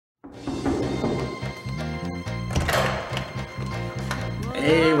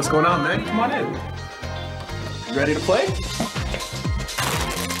Hey, what's going on, man? Come on in. You ready to play?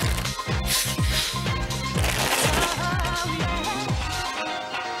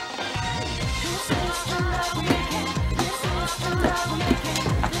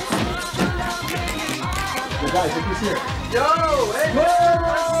 Yo, guys, look who's here. Yo, hey, man.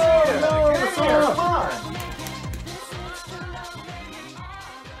 What's up? Come on.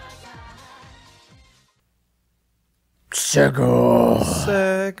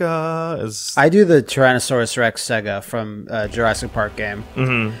 Sega is... I do the Tyrannosaurus Rex Sega from Jurassic Park game.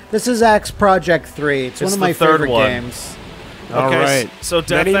 This is Axe Project 3. It's one of my favorite games. All right. So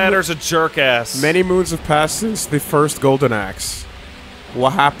Death Adder's a jerk ass. Many moons have passed since the first Golden Axe. What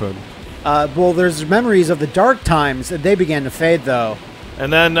happened? Well, there's memories of the dark times. They began to fade, though.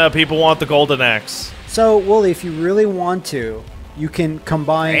 And then people want the Golden Axe. So, Wooly, if you really want to, you can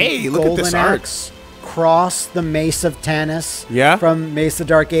combine Golden Axe, cross the Mace of Tanis from Mace of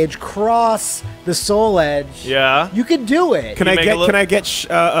Dark Age, cross the Soul Edge. Yeah. You could do it. Can I get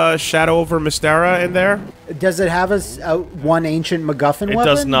Shadow over Mystara in there? Does it have one ancient MacGuffin weapon? It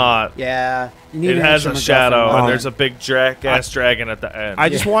does not. Yeah. You need it has a MacGuffin shadow, weapon. and there's a big ass dragon at the end. I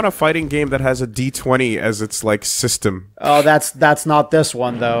just want a fighting game that has a D20 as its like system. Oh, that's not this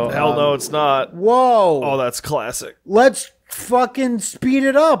one though. Hell no, it's not. Whoa. Oh, that's classic. Let's fucking speed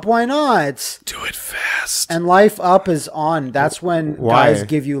it up. Why not? Do it fast. And life up is on. That's when guys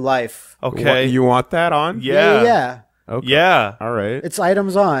give you life. Okay. You want that on? Yeah. Okay. Yeah. All right. It's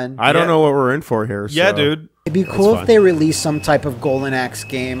items on. I don't know what we're in for here. Yeah, so. dude. It'd be cool if they released some type of Golden Axe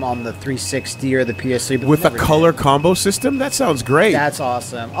game on the 360 or the PS3. With a color combo system? That sounds great. That's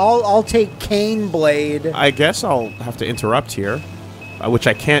awesome. I'll take Cane Blade. I guess I'll have to interrupt here, which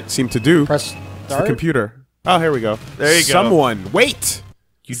I can't seem to do. Press It's the computer. Oh, here we go. There you go. Someone, wait!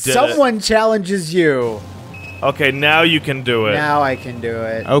 You did Someone challenges you. Okay, now you can do it. Now I can do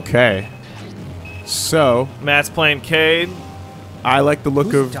it. Okay. So Matt's playing Cade. I like the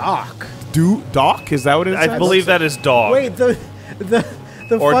look of Doc. Doc? Is that what it is? I believe that is Dog. Wait, the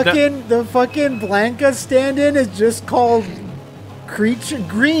fucking Blanca stand-in is just called Creature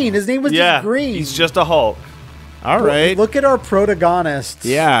Green. His name was just Green. He's just a Hulk. All right. Look at our protagonists.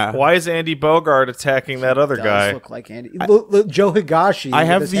 Yeah. Why is Andy Bogart attacking that other guy? Look like Andy. Look, Joe Higashi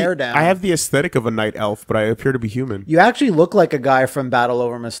with his hair down. I have the aesthetic of a night elf, but I appear to be human. You actually look like a guy from Battle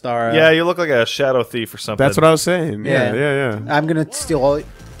Over Mystara. Yeah, you look like a shadow thief or something. That's what I was saying. Yeah. Yeah. I'm gonna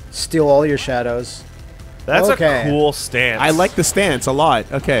steal all your shadows. That's a cool stance. I like the stance a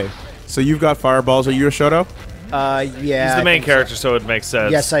lot. Okay. So you've got fireballs. Are you a Shoto? Yeah. He's the main character, so it makes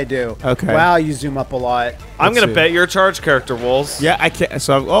sense. Yes, I do. Okay. Wow, you zoom up a lot. I'm gonna bet you're a charge character, Wolves. Yeah, I can't.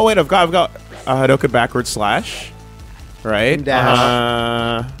 So, oh wait, I've got Hadoken backward slash, right?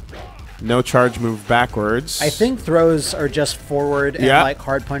 No charge move backwards. I think throws are just forward and like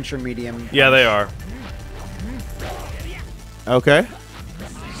hard punch or medium. Yeah, they are. So, Okay.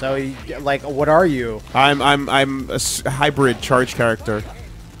 like, what are you? I'm a hybrid charge character.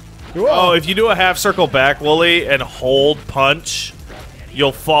 Oh, if you do a half circle back, Wooly, and hold punch,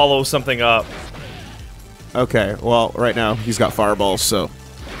 you'll follow something up. Okay, well, right now he's got fireballs, so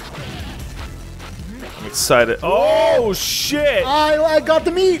I'm excited. Oh shit! I got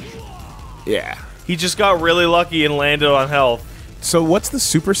the meat. Yeah. He just got really lucky and landed on health. So what's the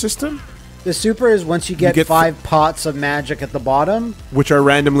super system? The super is once you get 5 pots of magic at the bottom, which are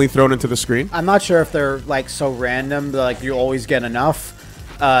randomly thrown into the screen. I'm not sure if they're like so random that like you always get enough.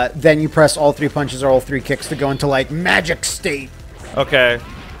 Then you press all 3 punches or all 3 kicks to go into like magic state. Okay.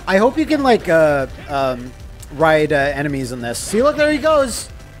 I hope you can like ride enemies in this. See, look, there he goes.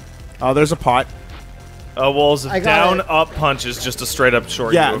 Oh, there's a pot. Well, down up punch is just a straight up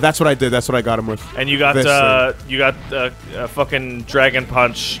short. Yeah, move. that's what I did. That's what I got him with. And you got fucking dragon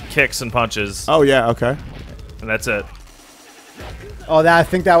punch kicks and punches. Oh yeah, okay. And that's it. Oh, I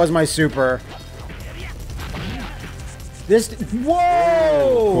think that was my super.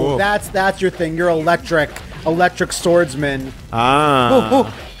 Whoa! Cool. That's your thing. You're electric swordsman.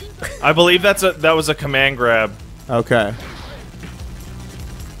 Ah. I believe that was a command grab. Okay.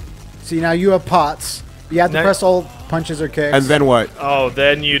 See, now you have pots. You have to press all punches or kicks. And then what? Oh,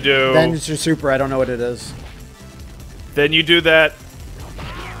 then you do. Then it's your super. I don't know what it is. Then you do that.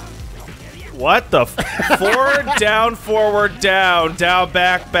 What the? Forward, down,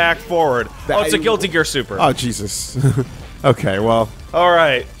 back, forward. Oh, it's a Guilty Gear super. Oh, Jesus. Okay, well. All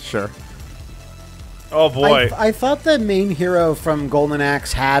right. Sure. Oh, boy. I thought the main hero from Golden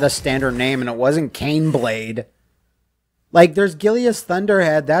Axe had a standard name, and it wasn't Cane Blade. Like, there's Gilius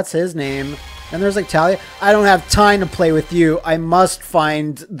Thunderhead. That's his name. And there's like Talia. I don't have time to play with you. I must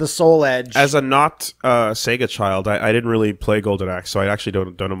find the Soul Edge. As a not Sega child, I didn't really play Golden Axe, so I actually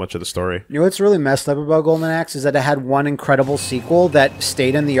don't know much of the story. You know what's really messed up about Golden Axe is that it had one incredible sequel that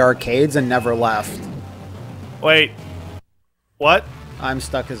stayed in the arcades and never left. Wait. What? I'm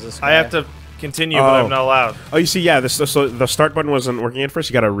stuck as this guy. I have to continue, but I'm not allowed. Oh, you see, yeah, so the start button wasn't working at first.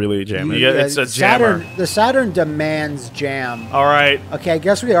 You got to really jam it. Yeah, it's a jammer. The Saturn demands jam. All right. Okay, I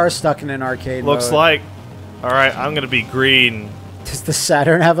guess we are stuck in an arcade Looks mode. like. All right, I'm going to be green. Does the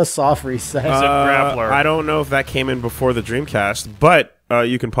Saturn have a soft reset? It's a grappler. I don't know if that came in before the Dreamcast, but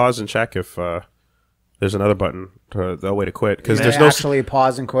you can pause and check if there's another button, the way to quit. Because there's no actually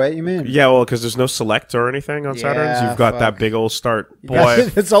pause and quit, you mean? Yeah, well, because there's no select or anything on Saturns. You've got that big old start.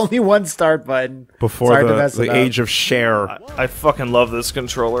 Boy. It's only one start button. Before the age of share. I fucking love this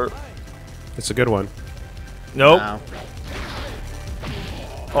controller. It's a good one. Nope. No.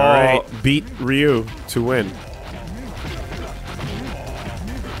 All right, beat Ryu to win.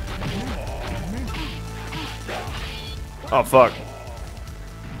 Oh, fuck.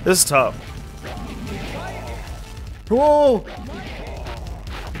 This is tough. Whoa!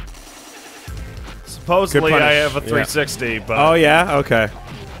 Supposedly, I have a 360, but... Oh, yeah? Okay.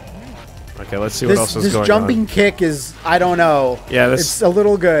 Okay, let's see what else is going on. This jumping kick is... I don't know. Yeah, it's a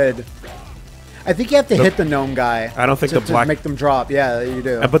little good. I think you have to hit the gnome guy. I don't think the black... to make them drop. Yeah, you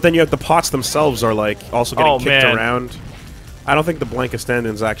do. But then you have the pots themselves are, like, also getting kicked around. I don't think the Blanca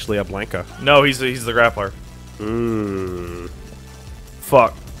stand-in's actually a Blanca. No, he's the grappler.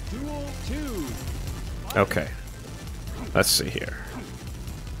 Fuck. Duel 2. Okay. Let's see here.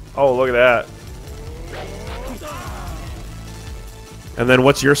 Oh, look at that. And then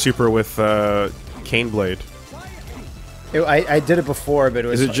what's your super with Cane Blade? I did it before, but it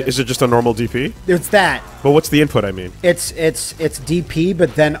was... Is it just a normal DP? It's that. But what's the input, I mean? It's DP,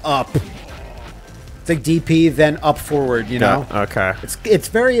 but then up. It's like DP, then up forward, you know? Okay. It's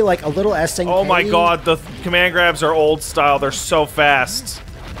very, like, a little S-ing. Oh my god, the command grabs are old style. They're so fast.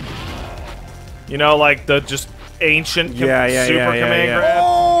 You know, like the just ancient super command grab.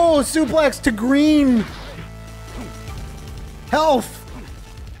 Oh, suplex to green. Health.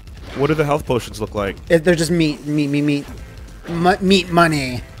 What do the health potions look like? They're just meat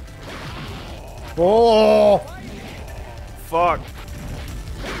money. Oh. Fuck.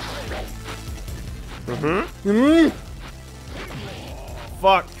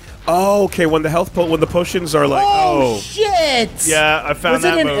 Fuck. Oh, okay. When the potions are like, oh shit! Yeah, I found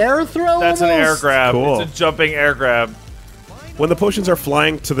that Was it move. an air throw? That's an air grab. Cool. It's a jumping air grab. When the potions are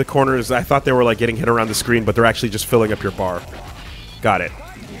flying to the corners, I thought they were like getting hit around the screen, but they're actually just filling up your bar. Got it.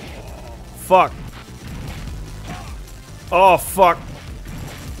 Fuck. Oh fuck.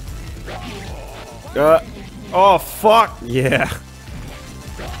 Oh fuck. Yeah.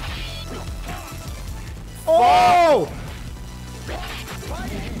 Oh!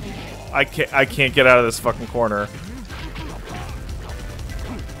 I can't get out of this fucking corner.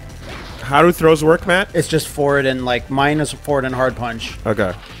 How do throws work, Matt? It's just forward and like mine is forward and hard punch.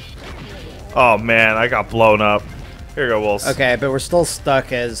 Okay. Oh man, I got blown up. Here you go, Wolves. Okay, but we're still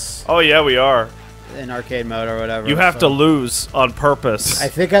stuck as Oh yeah, we are. in arcade mode or whatever. You have to lose on purpose. I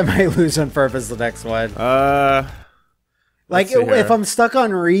think I might lose on purpose the next one. Like see here. if I'm stuck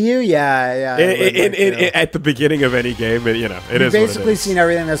on Ryu, yeah. At the beginning of any game, you know, it You've is. basically seen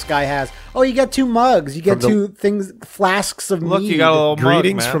everything this guy has. Oh, you get 2 mugs. You get 2 things, flasks of Look, mead. you got a little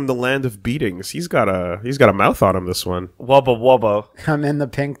Greetings mug, from the land of beatings. He's got a mouth on him. This one. Wubba wubba. I'm in the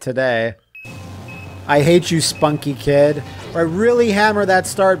pink today. I hate you, spunky kid. I really hammer that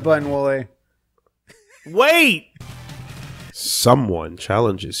start button, Wooly. Wait! Someone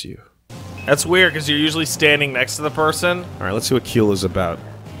challenges you. That's weird because you're usually standing next to the person. All right, let's see what Keel is about.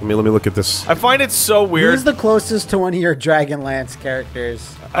 Let me look at this. I find it so weird. Who's the closest to one of your Dragonlance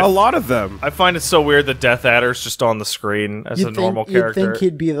characters? A lot of them. I find it so weird that Death Adder's just on the screen as a normal character. You'd think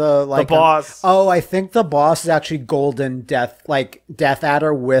he'd be the boss. I think the boss is actually Golden Death, like Death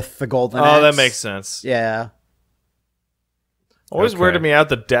Adder with the golden. Oh, that axe. makes sense. Yeah. Always weirded me out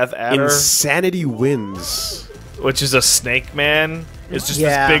the Death Adder, Insanity wins. which is a snake man, is just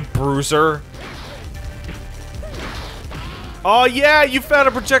Yeah. this big bruiser. Oh yeah, you found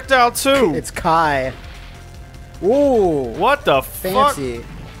a projectile too. It's Kai. Ooh. What the fuck? Fancy.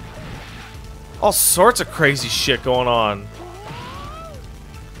 All sorts of crazy shit going on.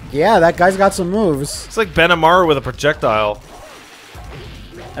 Yeah, that guy's got some moves. It's like Benamaru with a projectile.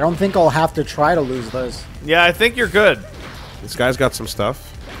 I don't think I'll have to try to lose those. Yeah, I think you're good. This guy's got some stuff.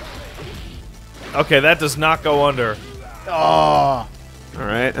 Okay, that does not go under. Oh. All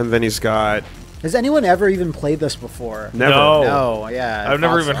right, and then he's got Has anyone ever even played this before? Never. No, yeah. I've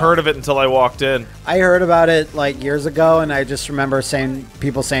never even heard of it until I walked in. I heard about it like years ago, and I just remember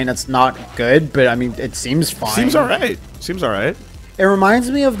people saying it's not good, but I mean, it seems fine. Seems alright. Seems alright. It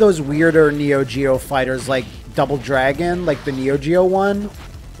reminds me of those weirder Neo Geo fighters like Double Dragon, like the Neo Geo one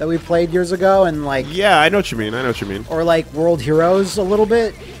that we played years ago, and like... Yeah, I know what you mean. I know what you mean. Or like World Heroes a little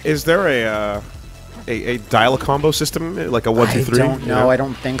bit. Is there a dial combo system, like a 1, 2, 3? I don't know. I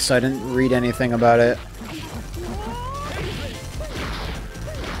don't think so. I didn't read anything about it.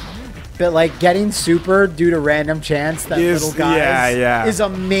 But like getting super due to random chance, that little guy is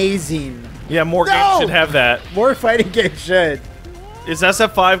amazing. Yeah, more games should have that. More fighting games should. Is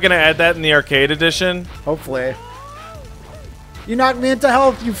SF5 gonna add that in the arcade edition? Hopefully. You knocked me into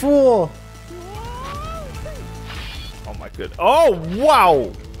health, you fool! Oh my good. Oh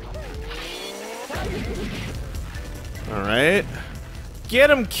wow! Alright.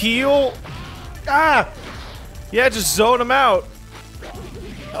 Get him, Keel! Ah! Yeah, just zone him out.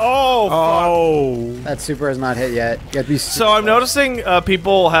 Oh, fuck. That super has not hit yet. You have to be so I'm noticing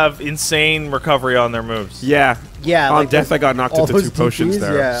people have insane recovery on their moves. Yeah. Yeah. On like death, I got knocked into 2 potions DPs,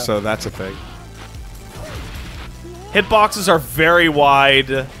 there, so that's a thing. Hitboxes are very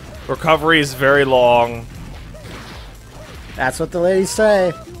wide. Recovery is very long. That's what the ladies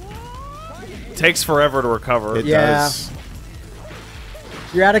say. Takes forever to recover. It does.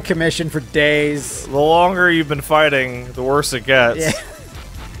 You're out of commission for days. The longer you've been fighting, the worse it gets. Yeah.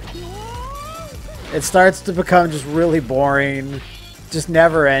 It starts to become just really boring. Just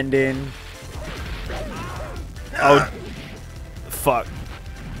never ending. Oh. Fuck.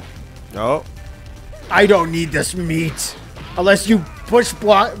 Oh. I don't need this meat. Unless you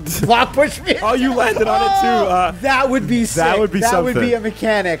block push me. Oh, you landed on it too. That would be sick. That would be something. That would be a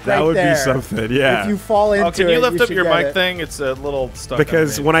mechanic right there. That would be something, yeah. If you fall into it, can you lift up your mic it. thing? It's a little stuck.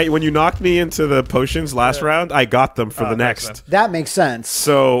 Because when you knocked me into the potions last round, I got them for the next. That makes sense.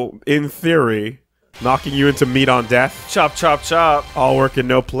 So, in theory, knocking you into meat on death. Chop, chop, chop. All work and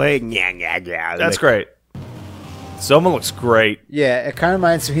no play. Yeah. That's great. Soma looks great. Yeah, it kind of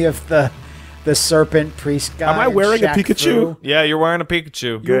reminds me of the serpent priest guy. Am I wearing a Pikachu? Fu. Yeah, you're wearing a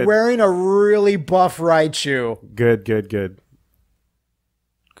Pikachu. You're wearing a really buff Raichu. Good. Good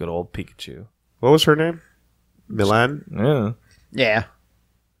old Pikachu. What was her name? Milan? Yeah. Yeah.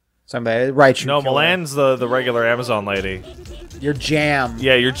 Somebody, Raichu. No, killer. Milan's the regular Amazon lady. You're Jam.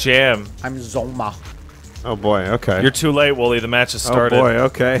 Yeah, you're Jam. I'm Zoma. Oh boy, okay. You're too late, Wooly. The match has started. Oh boy,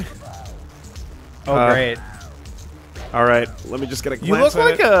 okay. Oh, great. All right, let me just get a glance You look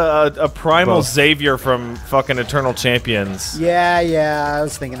like it. a primal Xavier from fucking Eternal Champions. Yeah, I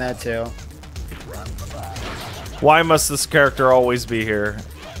was thinking that too. Why must this character always be here?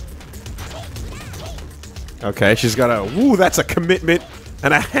 Okay, she's got a... Woo, that's a commitment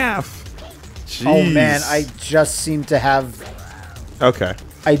and a half. Jeez. Oh man, I just seem to have... Okay.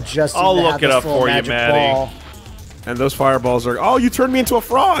 I just seem I'll to look have it this up little for you, magic Maddie. ball. And those fireballs are... Oh, you turned me into a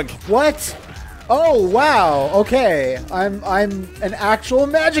frog! What? Oh wow, okay. I'm an actual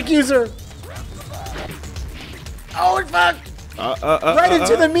magic user. Oh fuck! Right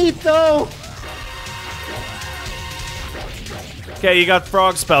into the meat though! Okay, you got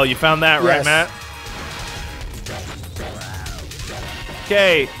Frog Spell. You found that, right, Yes. Matt?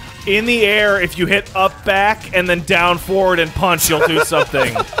 Okay, in the air, if you hit up, back, and then down, forward, and punch, you'll do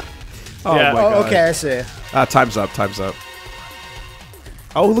something. Oh Yeah. my god. Oh, okay, I see. Time's up, time's up.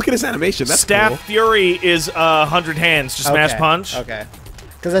 Oh, look at his animation. That's Staff cool. Fury is 100 hands. Just smash Okay, punch. Okay.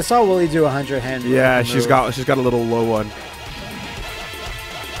 Because I saw Willie do 100 hand. Yeah, move. she's got a little low one.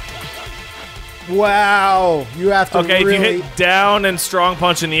 Wow, you have to Okay, really... if you hit down and strong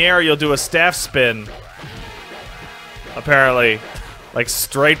punch in the air, you'll do a staff spin. Apparently. Like,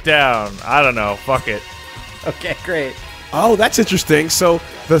 straight down. I don't know. Fuck it. Okay, great. Oh, that's interesting. So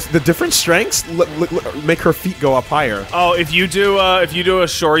the different strengths make her feet go up higher. Oh, if you do a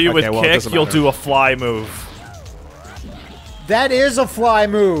Shoryu Okay, with well, it kick, doesn't you'll matter. do a fly move. That is a fly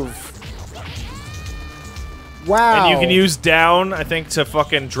move. Wow. And you can use down, I think, to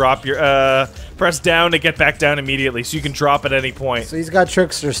fucking drop your press down to get back down immediately, so you can drop at any point. So he's got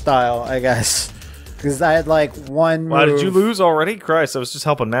trickster style, I guess. Because I had like one move. Wow, did you lose already? Christ, I was just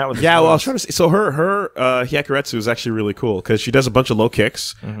helping Matt with this. Yeah, well, I was trying to say, so her Hyakuretsu is actually really cool because she does a bunch of low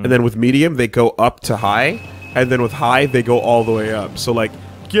kicks, and then with medium they go up to high, and then with high they go all the way up. So like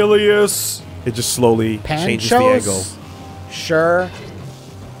Gilius. it just slowly changes the Panchos? angle. Sure.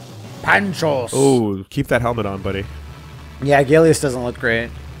 Panchos. Oh, keep that helmet on, buddy. Yeah, Gilius doesn't look great.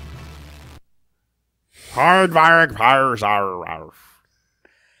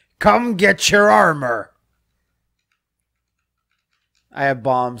 Come get your armor. I have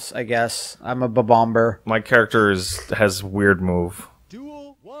bombs, I guess. I'm a bomber. My character has weird move.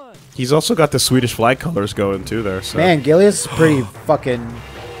 Duel 1. He's also got the Swedish flag colors going too there. So. Man, Gilius is pretty fucking...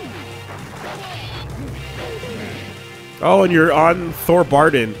 Oh, and you're on Thor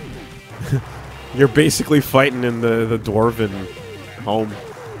Barden. You're basically fighting in the dwarven home.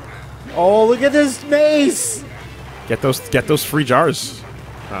 Oh, look at this mace! Get those free jars.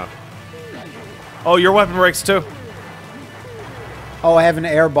 Oh, your weapon breaks too. Oh, I have an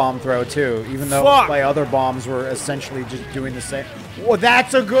air bomb throw too, even though Fuck. my other bombs were essentially just doing the same. Well,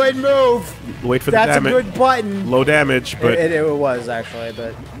 that's a good move. Wait for the That's a damage. good button. Low damage, but It was actually,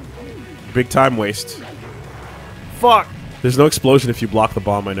 but big time waste. Fuck. There's no explosion if you block the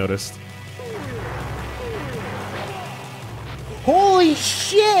bomb, I noticed. holy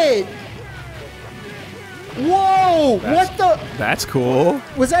shit! Whoa! What the? That's cool.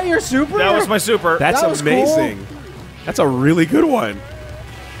 Was that your super? That was my super. That's That was amazing. That's a really good one.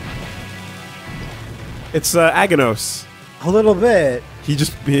 It's Aganos. A little bit. He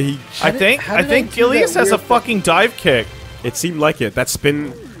I think how did I do Gilius that has a weird fucking dive kick. it seemed like it. That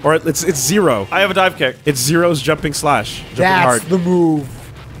spin, or it's zero. I have a dive kick. It's Zero's jumping slash, jumping That's hard, the move.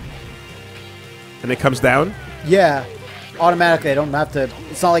 and it comes down. Yeah. Automatically, I don't have to.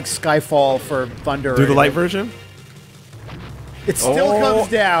 It's not like Skyfall for Thunder. Do or the light anything. version. It still comes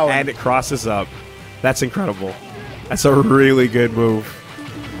down. and it crosses up. That's incredible. That's a really good move.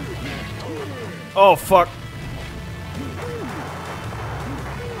 Oh fuck.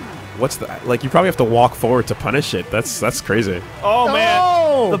 What's the like? You probably have to walk forward to punish it. That's crazy. Oh No!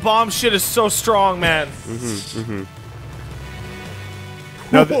 man. The bomb shit is so strong, man.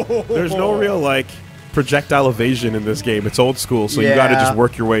 No, there's no real like projectile evasion in this game. It's old school, so you got to Yeah. just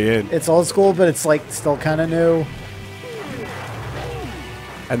work your way in. It's old school, but it's like still kind of new.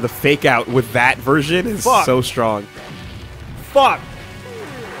 And the fake out with that version is Fuck. so strong. Fuck.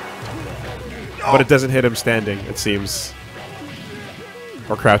 But it doesn't hit him standing, it seems.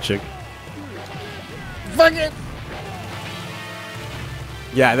 Or crouching. Fuck it.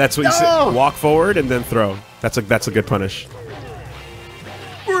 Yeah, that's what you No! say. Walk forward and then throw. That's a good punish.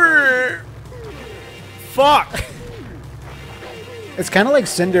 Fuck. It's kind of like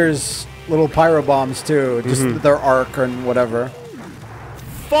Cinder's little pyro bombs too, just their arc and whatever.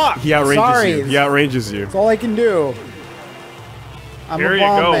 Fuck. He outranges Sorry. you. He outranges you. That's all I can do. I'm Here a you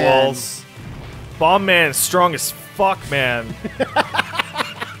bomb go, man. Walls. Bomb man is strong as fuck, man.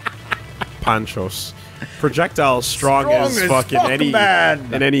 Panchos. Projectile strong, Strong as as fuck in fuck, any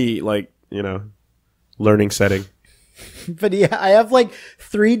man. in any like, learning setting. But yeah, I have like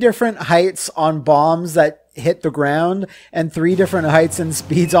 3 different heights on bombs that hit the ground, and 3 different heights and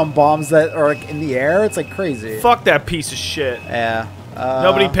speeds on bombs that are like in the air. It's like crazy. Fuck that piece of shit. Yeah.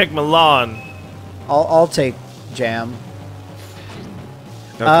 Nobody picked Milan. I'll take Jam.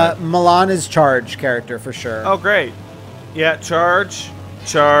 Okay. Milan is charge character for sure. Oh, great. Yeah, charge.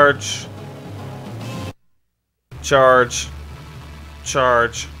 Charge. Charge.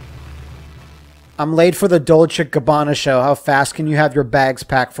 Charge. I'm late for the Dolce Gabbana show. How fast can you have your bags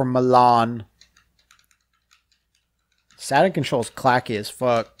packed from Milan? Saturn control's clacky as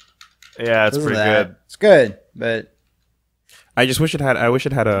fuck. Yeah, it's Listen to pretty that. good. It's good, but I wish it had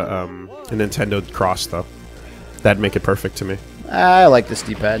a Nintendo Cross though. That'd make it perfect to me. I like this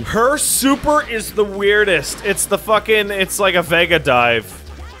D-pad. Her super is the weirdest. It's the fucking, it's like a Vega dive.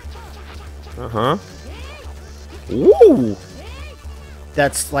 Uh-huh. Ooh.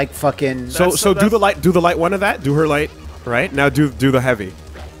 That's like fucking. So do the light one of that. Do her light, right? Now do the heavy.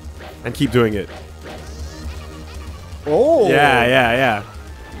 And keep doing it. Oh. Yeah.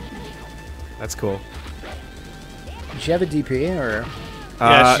 That's cool. Does she have a DP or?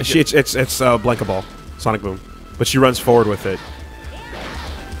 Yeah, It's Blanka Ball, Sonic Boom, but she runs forward with it.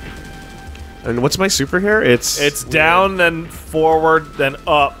 And what's my super here? It's down, then forward, then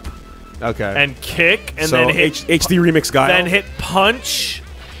up, okay, and kick, and so then hit HD Remix Guile. then hit punch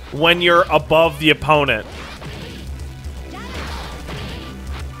when you're above the opponent.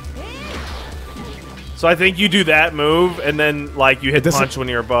 So I think you do that move, and then like you hit punch when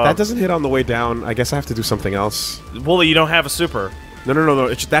you're above. That doesn't hit on the way down. I guess I have to do something else. Well, you don't have a super. No.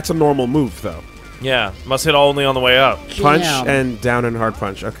 That's a normal move though. Yeah, must hit only on the way up. Punch Damn. and down and hard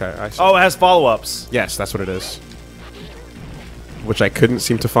punch. Okay, I see. Oh, it has follow-ups. Yes, that's what it is. Which I couldn't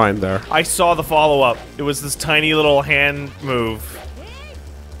seem to find there. I saw the follow-up. It was this tiny little hand move.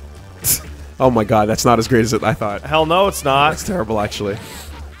 Oh my god, that's not as great as I thought. Hell no, it's not. That's terrible, actually.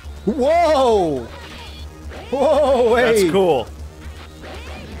 Whoa! Whoa! Wait. That's cool.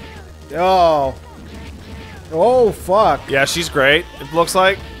 Oh. Oh fuck! Yeah, she's great. It looks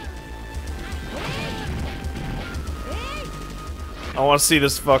like. I want to see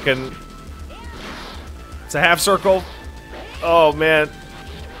this fucking... It's a half circle. Oh, man.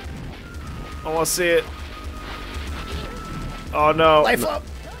 I want to see it. Oh, no. Life up.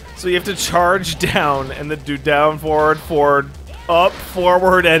 So you have to charge down and then do down, forward, forward, up,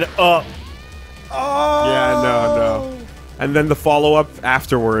 forward, and up. Oh! Yeah, no. And then the follow-up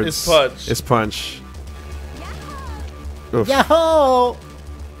afterwards is punch. Is punch. Oof. Yahoo!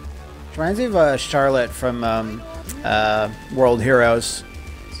 Reminds me of Charlotte from World Heroes.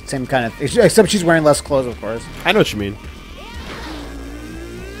 Same kind of, except she's wearing less clothes, of course. I know what you mean.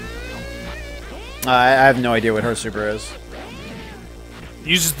 I have no idea what her super is.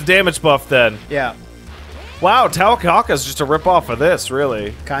 Uses the damage buff then. Yeah. Wow, Taokaka's just a ripoff of this,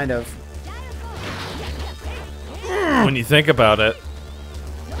 really. Kind of. When you think about it.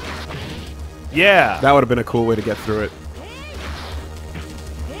 Yeah. That would have been a cool way to get through it.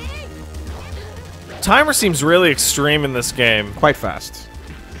 Timer seems really extreme in this game. Quite fast.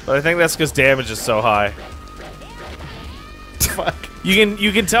 But I think that's because damage is so high. Fuck.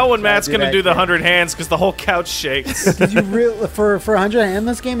 You can tell when Matt's gonna do the 100 hands because the whole couch shakes. Did you really for 100 hand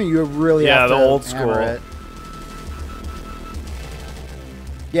this game, and you really have to the old hammer school. it.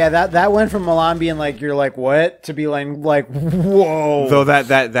 Yeah, that went from Milan being like you're like what to be like whoa. Though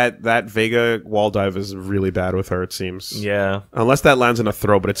that Vega wall dive is really bad with her, it seems. Yeah. Unless that lands in a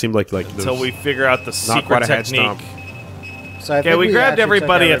throw, but it seemed like until we figure out the not secret quite a head technique. stomp. So I Okay, think we grabbed actually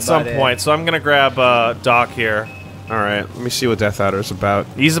everybody took at some everybody. point, so I'm gonna grab Doc here. All right, let me see what Death Adder's about.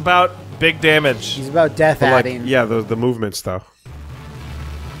 He's about big damage. He's about death But like, adding. yeah, the movement stuff.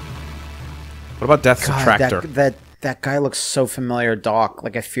 What about Death God, Subtractor? that guy looks so familiar, Doc.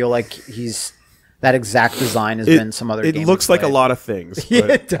 Like I feel like he's that exact design has been some other. It game looks we've like a played. lot of things. Yeah, But,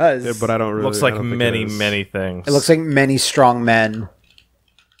 it does. yeah, but I don't really. Looks I like don't think many, it is. many things. It looks like many strong men.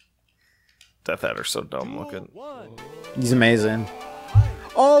 Death Adder's so dumb looking. He's amazing.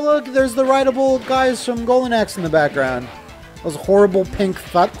 Oh look, there's the rideable guys from Golden Axe in the background. Those horrible pink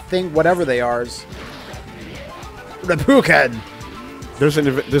thing, whatever they are. The Pookan. There's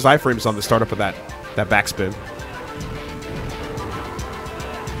iframes on the startup of that backspin.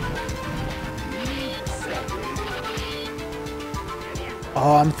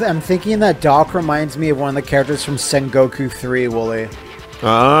 Oh, I'm thinking that Doc reminds me of one of the characters from Sengoku 3, Wooly.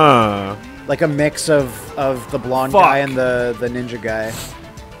 Ah. Like a mix of the blonde Fuck. guy and the ninja guy.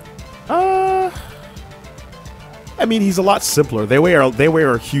 I mean, he's a lot simpler. They wear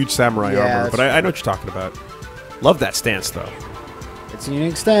a huge samurai Yeah, armor, that's but I know what you're talking about. Love that stance though. It's a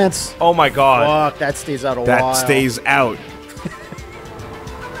unique stance. Oh my god. Fuck, that stays out a That while. stays out.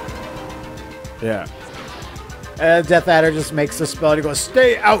 Yeah. Death Adder just makes the spell and he goes,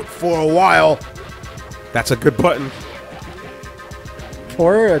 stay out for a while. That's a good button.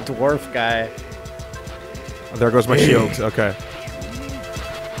 Poor dwarf guy. There goes my shield. Okay.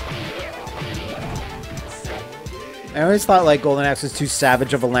 I always thought like Golden Axe was too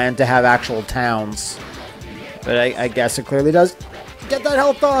savage of a land to have actual towns. But I guess it clearly does. Get that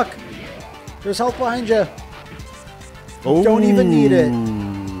health, Doc! There's health behind you. Ooh. Don't even need it.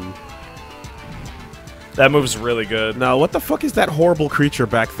 That move's really good. Now, what the fuck is that horrible creature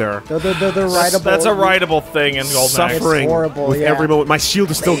back there? The rideable. That's a rideable thing in Golden Axe. Suffering It's horrible, with yeah. every moment. My shield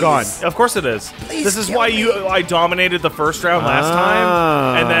is still gone. Of course it is. Please This is kill why me. I dominated the first round last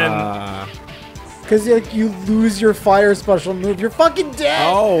time, and then Because you lose your fire special move. You're fucking dead!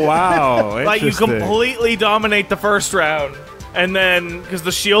 Oh wow! like you Interesting. completely dominate the first round, and then because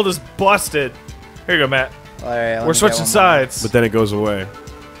the shield is busted. Here you go, Matt. All right, let We're me switching get one sides. But then it goes away.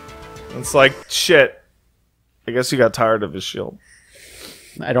 It's like shit. I guess you got tired of his shield.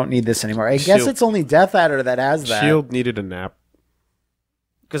 more. I don't need this anymore. I guess Shield. it's only Death Adder that has that. Shield needed a nap.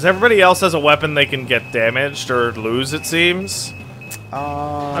 Because everybody else has a weapon they can get damaged or lose, it seems.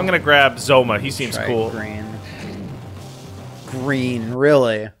 I'm gonna grab Zoma. He seems Try cool. Green. Green,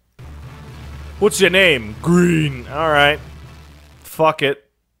 really? What's your name? Green. Alright. Fuck it.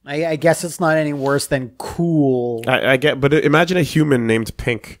 I guess it's not any worse than cool. I get, but imagine a human named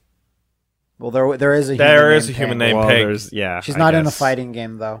Pink. Well, there is a human There is named a human Pink. named Well, Pink. there's She's I not in a guess. fighting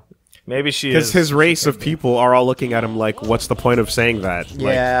game though. Maybe she Because is. his race of people are all looking at him like, what's the point of saying that?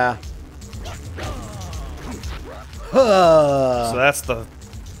 Like, Yeah. So that's the...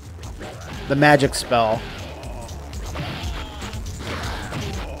 The magic spell.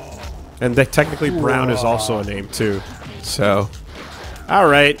 and technically Brown is also a name too. So, all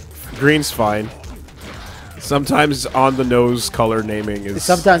right, green's fine. Sometimes on the nose color naming is.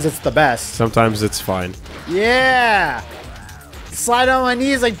 Sometimes it's the best. Sometimes it's fine. Yeah. Slide on my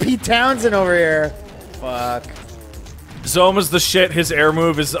knees like Pete Townsend over here. Fuck. Zoma's the shit. His air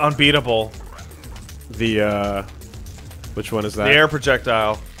move is unbeatable. The Which one is that? The air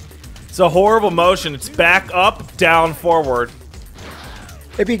projectile. It's a horrible motion. It's back, up, down, forward.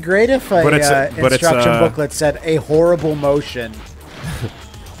 It'd be great if a instruction booklet said a horrible motion.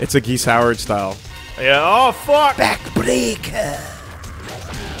 It's a Geese Howard style. Yeah. Oh fuck. Backbreaker.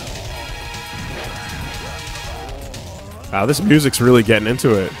 Wow, this music's really getting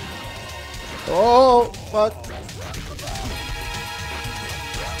into it. Oh fuck.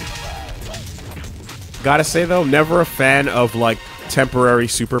 Gotta say though, never a fan of like temporary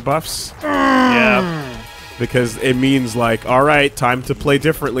super buffs. Yeah. Because it means like, all right, time to play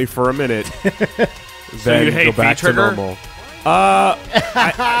differently for a minute. Then you hate go back to V-Trigger? normal. Not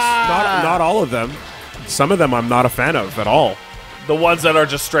all of them. Some of them I'm not a fan of at all. The ones that are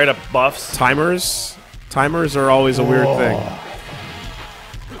just straight up buffs. Timers are always a weird thing.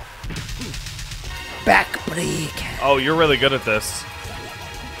 Backbreaker. Oh, you're really good at this.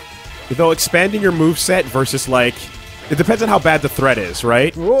 Though expanding your moveset versus like, it depends on how bad the threat is,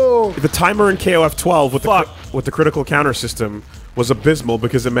 right? Whoa. The timer in KOF 12 with the critical counter system was abysmal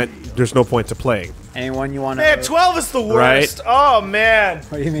because it meant there's no point to playing. Anyone you want to... Man, 12 is the worst. Right? Oh man.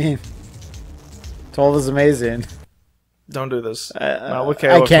 What do you mean? 12 is amazing. Don't do this. Not with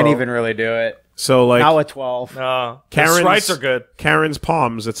I KO can't 12. even really do it. So like, Not with 12. No. Karen's Sprites are good. Karen's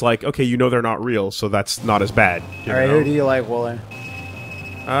palms, it's like, okay, you know they're not real, so that's not as bad. All right, who do you like, Wooly?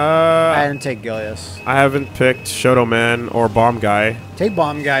 I didn't take Gilius. I haven't picked Shoto Man or Bomb Guy. Take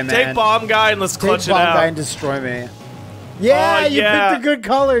Bomb Guy, man. Take Bomb Guy and let's Take clutch it Bomb out. Guy and destroy me. Yeah, you yeah. picked a good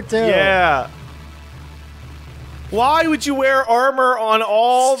color, too. Yeah. Why would you wear armor on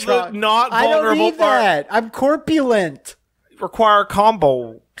all Strong. the not I don't vulnerable need that. I'm corpulent. Require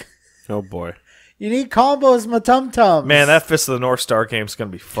combo. Oh boy. You need combos, my tum-tums. Man, that Fist of the North Star game's gonna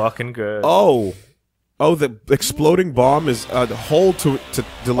be fucking good. Oh, the exploding bomb is a hole to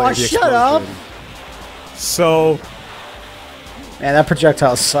delay the explosion. Shut up. So, Man, that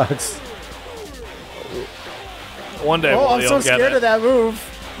projectile sucks. One day Oh, I'm you'll so get scared it. of that move.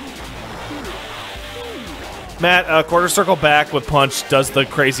 Matt, quarter circle back with punch does the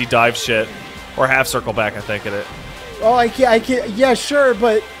crazy dive shit. Or half circle back, I think, at it. Oh, I can't. Yeah, sure,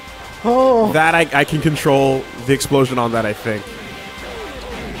 but... Oh, that I can control the explosion on that, I think.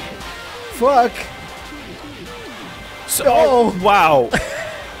 fuck. So, Oh. wow.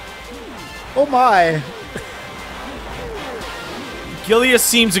 Oh, my. Gilius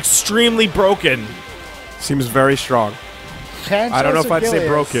seems extremely broken. Seems very strong. I don't know if I'd say Gilius?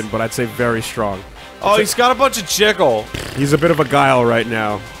 broken, but I'd say very strong. Oh, he's got a bunch of jiggle. He's a bit of a guile right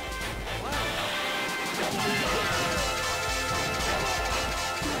now.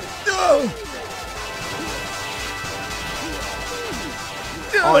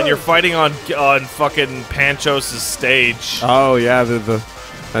 Oh, and you're fighting on fucking Panchos' stage. Oh yeah,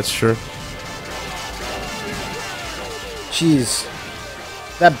 that's true. Jeez.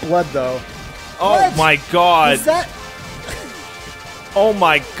 That blood, though. Oh What? my god. Is that... Oh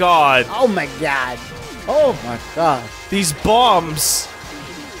my god. Oh, my God. Oh, my God. These bombs.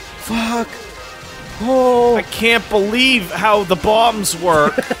 Fuck. Oh. I can't believe how the bombs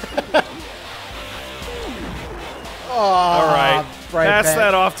work. All right. Pass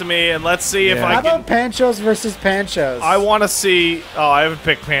that off to me, and let's see if Yeah. I How can... about Panchos versus Panchos? I want to see... Oh, I haven't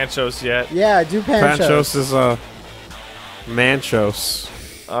picked Panchos yet. Yeah, do Panchos. Panchos is a Manchos.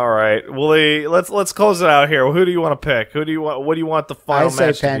 All right, Willie. Let's close it out here. Who do you want to pick? Who do you want? What do you want the final I say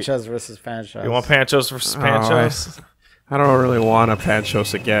match to be? Panchos versus Panchos. You want Panchos versus Panchos? I don't really want a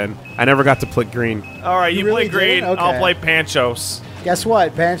Panchos again. I never got to play green. All right, you really play green. did? Okay. I'll play Panchos. Guess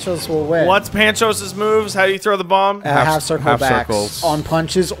what? Panchos will win. What's Panchos' moves? How do you throw the bomb? Half circle half backs circles. on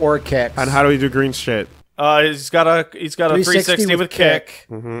punches or kicks. And how do we do green shit? He's got a 360 with kick.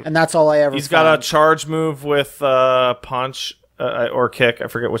 And that's all I ever He's got a found. charge move with punch or kick. I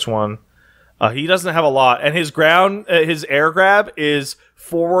forget which one. He doesn't have a lot, and his air grab is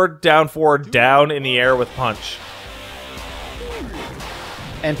forward, down, in the air with punch.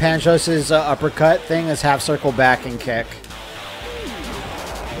 And Panchos' uppercut thing is half circle back and kick.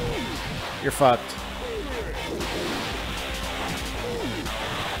 You're fucked.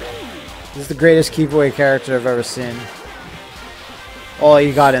 This is the greatest keep-away character I've ever seen. Oh,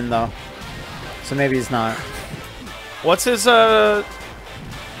 he got in, though. So maybe he's not. What's his What?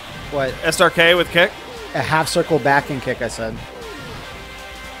 SRK with kick? A half circle back and kick, I said.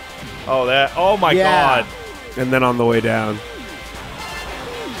 Oh, that. Oh my Yeah. god. And then on the way down.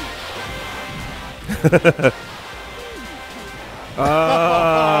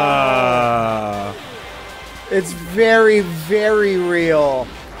 It's very, very real.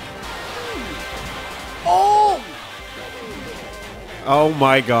 Oh! Oh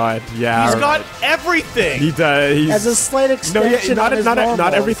my god. Yeah. He's all got right. everything. He does. He's, As a slight no, extension yeah, on his not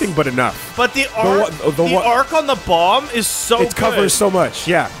normals. everything, but enough. But the arc on the bomb is so It covers good. so much.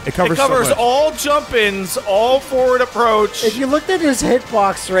 Yeah, it covers. It covers so much. all jump-ins, all forward approach. If you looked at his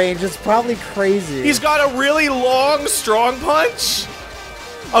hitbox range, it's probably crazy. He's got a really long, strong punch.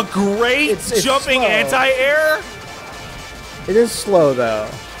 A great It's jumping slow. anti-air. It is slow though.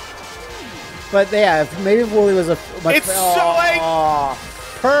 But yeah, if maybe if Wooly was a much It's so like-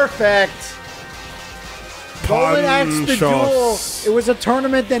 perfect. Golden Axe the Duel. Punchos. It was a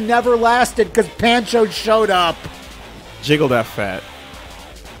tournament that never lasted because Pancho showed up. Jiggle that fat.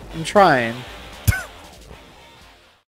 I'm trying.